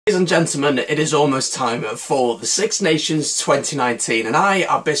Ladies and gentlemen, it is almost time for the Six Nations 2019 and I,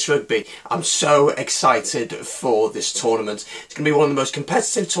 Abyss Rugby, I'm so excited for this tournament. It's going to be one of the most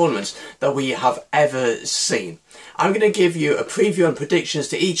competitive tournaments that we have ever seen. I'm going to give you a preview and predictions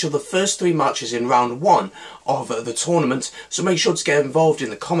to each of the first three matches in round one of the tournament, so make sure to get involved in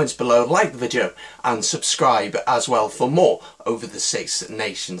the comments below, like the video and subscribe as well for more over the Six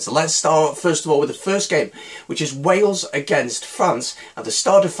Nations. Let's start first of all with the first game, which is Wales against France at the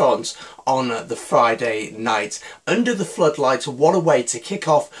Stade de France on the Friday night. Under the floodlights, what a way to kick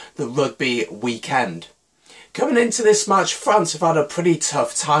off the rugby weekend. Coming into this match, France have had a pretty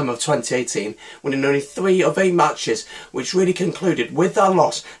tough time of 2018, winning only 3 of 8 matches, which really concluded with their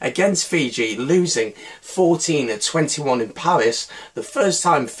loss against Fiji, losing 14-21 in Paris, the first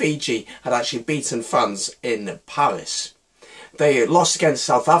time Fiji had actually beaten France in Paris. They lost against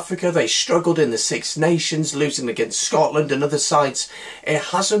South Africa, they struggled in the Six Nations, losing against Scotland and other sides. It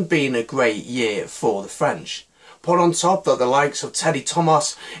hasn't been a great year for the French. Put on top that the likes of Teddy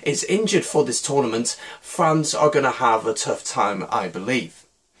Thomas is injured for this tournament, France are going to have a tough time, I believe.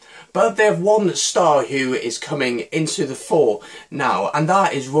 But they have one star who is coming into the fore now, and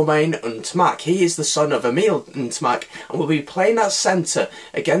that is Romain Ntamack. He is the son of Emile Ntamack and will be playing at centre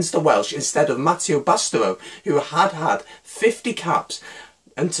against the Welsh instead of Matteo Bastareaud, who had 50 caps.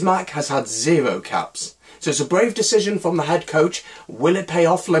 Ntamack has had 0 caps. So it's a brave decision from the head coach. Will it pay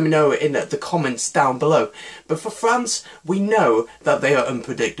off? Let me know in the comments down below. But for France, we know that they are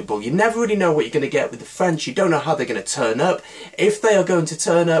unpredictable. You never really know what you're going to get with the French. You don't know how they're going to turn up, if they are going to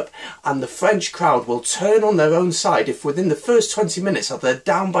turn up, and the French crowd will turn on their own side if within the first 20 minutes that they're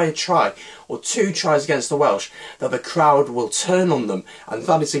down by a try or 2 tries against the Welsh, that the crowd will turn on them, and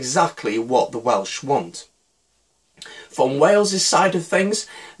that is exactly what the Welsh want. From Wales' side of things,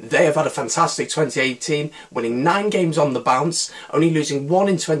 they have had a fantastic 2018, winning 9 games on the bounce, only losing 1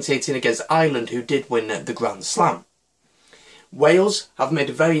 in 2018 against Ireland, who did win the Grand Slam. Wales have made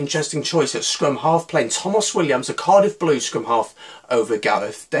a very interesting choice at scrum half, playing Thomas Williams, a Cardiff Blues scrum half, over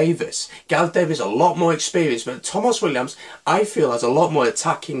Gareth Davies. Gareth Davies a lot more experienced, but Thomas Williams, I feel, has a lot more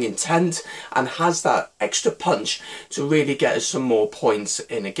attacking intent and has that extra punch to really get us some more points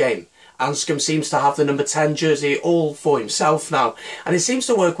in a game. Anscombe seems to have the number 10 jersey all for himself now, and it seems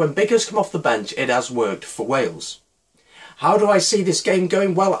to work when Biggers come off the bench. It has worked for Wales. How do I see this game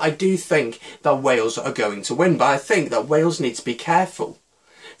going? Well, I do think that Wales are going to win, but I think that Wales need to be careful.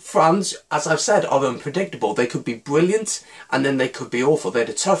 France, as I've said, are unpredictable. They could be brilliant and then they could be awful. They had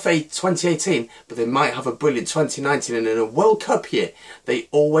a tough 2018, but they might have a brilliant 2019, and in a World Cup year, they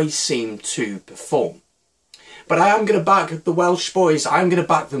always seem to perform. But I am going to back the Welsh boys. I'm going to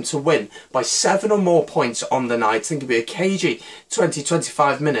back them to win by 7 or more points on the night. I think it'll be a cagey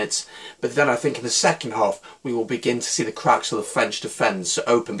 20-25 minutes. But then I think in the second half, we will begin to see the cracks of the French defence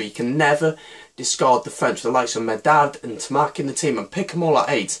open. But you can never discard the French. The likes of Medard and Ntamack in the team, and pick them all at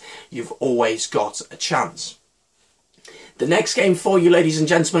 8. You've always got a chance. The next game for you, ladies and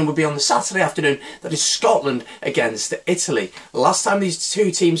gentlemen, will be on the Saturday afternoon. That is Scotland against Italy. Last time these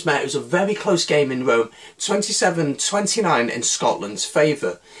two teams met, it was a very close game in Rome, 27-29 in Scotland's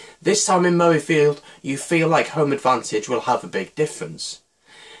favour. This time in Murrayfield, you feel like home advantage will have a big difference.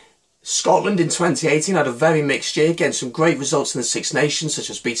 Scotland in 2018 had a very mixed year, getting some great results in the Six Nations, such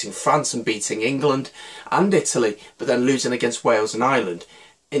as beating France and beating England and Italy, but then losing against Wales and Ireland.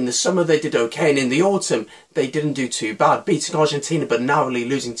 In the summer they did okay, and in the autumn they didn't do too bad, beating Argentina but narrowly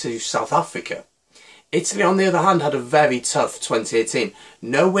losing to South Africa. Italy, on the other hand, had a very tough 2018.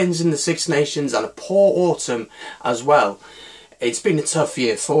 No wins in the Six Nations and a poor autumn as well. It's been a tough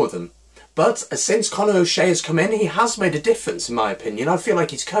year for them. But since Conor O'Shea has come in, he has made a difference in my opinion. I feel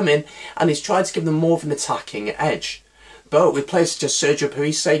like he's come in and he's tried to give them more of an attacking edge. But with players such as Sergio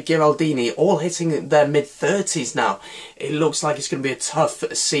Parisse, Giraldini, all hitting their mid-30s now, it looks like it's going to be a tough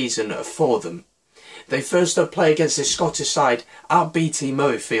season for them. They first up play against the Scottish side at BT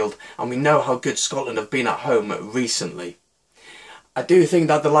Murrayfield, and we know how good Scotland have been at home recently. I do think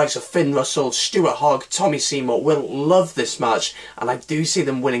that the likes of Finn Russell, Stuart Hogg, Tommy Seymour will love this match, and I do see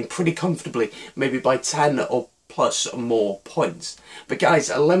them winning pretty comfortably, maybe by 10 or plus more points. But guys,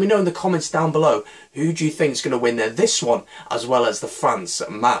 let me know in the comments down below, who do you think is going to win this one, as well as the France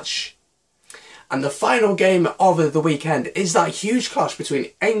match. And the final game of the weekend is that huge clash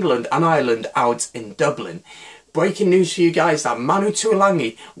between England and Ireland out in Dublin. Breaking news for you guys that Manu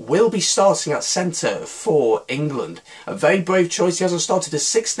Tuilagi will be starting at centre for England. A very brave choice. He hasn't started a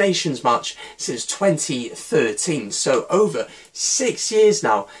Six Nations match since 2013. So over 6 years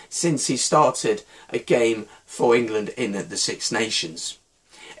now since he started a game for England in the Six Nations.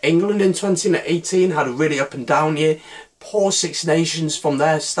 England in 2018 had a really up and down year. poor Six Nations from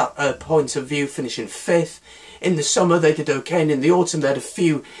their point of view, finishing 5th. In the summer they did okay, and in the autumn they had a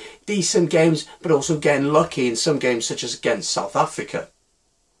few decent games, but also getting lucky in some games, such as against South Africa.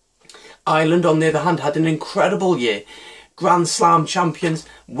 Ireland, on the other hand, had an incredible year. Grand Slam champions,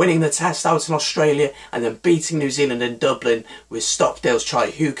 winning the Test out in Australia and then beating New Zealand in Dublin with Stockdale's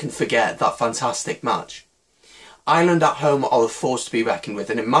try. Who can forget that fantastic match? Ireland at home are a force to be reckoned with,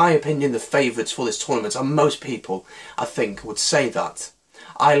 and in my opinion the favourites for this tournament, and most people I think would say that.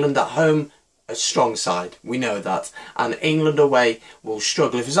 Ireland at home, a strong side, we know that, and England away will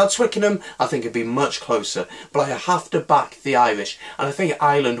struggle. If it's at Twickenham, I think it'd be much closer, but I have to back the Irish, and I think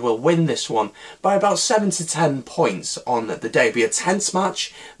Ireland will win this one by about 7 to 10 points on the day. It'll be a tense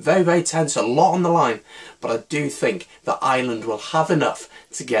match, very, very tense, a lot on the line, but I do think that Ireland will have enough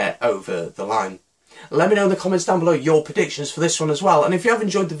to get over the line. Let me know in the comments down below your predictions for this one as well. And if you have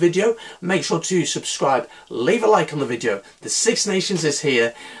enjoyed the video, make sure to subscribe, leave a like on the video. The Six Nations is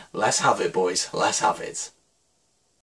here. Let's have it, boys. Let's have it.